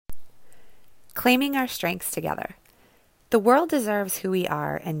Claiming our strengths together. The world deserves who we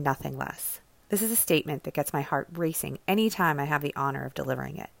are and nothing less. This is a statement that gets my heart racing anytime I have the honor of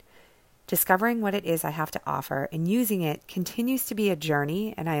delivering it. Discovering what it is I have to offer and using it continues to be a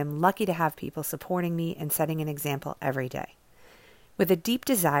journey, and I am lucky to have people supporting me and setting an example every day. With a deep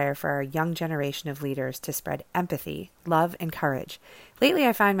desire for our young generation of leaders to spread empathy, love, and courage, lately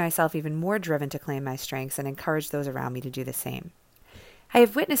I find myself even more driven to claim my strengths and encourage those around me to do the same. I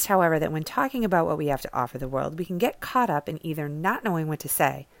have witnessed, however, that when talking about what we have to offer the world, we can get caught up in either not knowing what to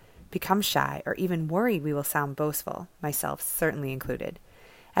say, become shy, or even worried we will sound boastful, myself certainly included.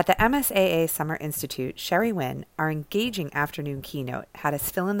 At the MSAA Summer Institute, Sherry Wynn, our engaging afternoon keynote, had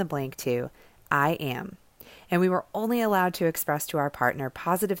us fill in the blank to I am, and we were only allowed to express to our partner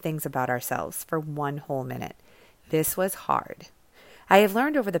positive things about ourselves for 1 whole minute. This was hard. I have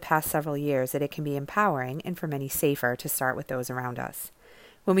learned over the past several years that it can be empowering and for many safer to start with those around us.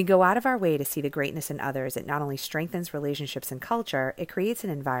 When we go out of our way to see the greatness in others, it not only strengthens relationships and culture, it creates an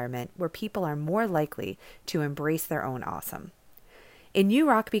environment where people are more likely to embrace their own awesome. In You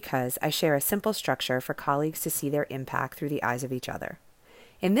Rock Because, I share a simple structure for colleagues to see their impact through the eyes of each other.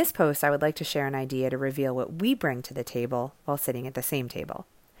 In this post, I would like to share an idea to reveal what we bring to the table while sitting at the same table.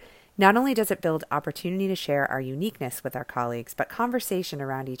 Not only does it build opportunity to share our uniqueness with our colleagues, but conversation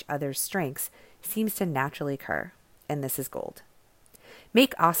around each other's strengths seems to naturally occur, and this is gold.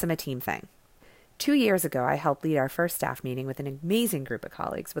 Make awesome a team thing. 2 years ago, I helped lead our first staff meeting with an amazing group of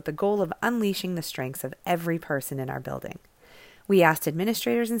colleagues with the goal of unleashing the strengths of every person in our building. We asked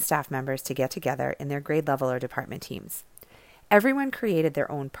administrators and staff members to get together in their grade level or department teams. Everyone created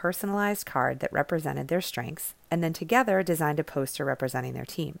their own personalized card that represented their strengths, and then together designed a poster representing their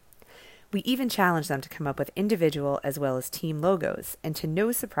team. We even challenged them to come up with individual as well as team logos, and to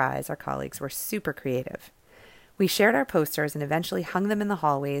no surprise, our colleagues were super creative. We shared our posters and eventually hung them in the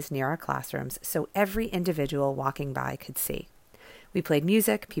hallways near our classrooms so every individual walking by could see. We played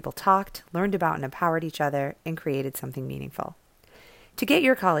music, people talked, learned about and empowered each other, and created something meaningful. To get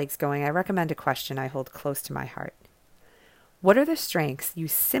your colleagues going, I recommend a question I hold close to my heart. What are the strengths you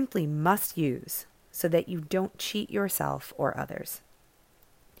simply must use so that you don't cheat yourself or others?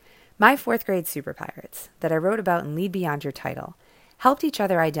 My 4th grade Super Pirates, that I wrote about in Lead Beyond Your Title, helped each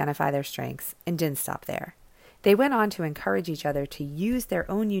other identify their strengths and didn't stop there. They went on to encourage each other to use their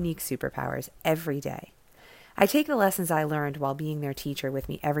own unique superpowers every day. I take the lessons I learned while being their teacher with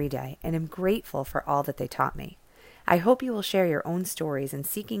me every day and am grateful for all that they taught me. I hope you will share your own stories in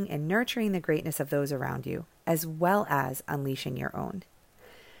seeking and nurturing the greatness of those around you, as well as unleashing your own.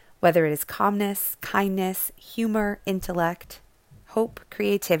 Whether it is calmness, kindness, humor, intellect, hope,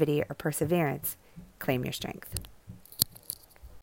 creativity, or perseverance, claim your strength.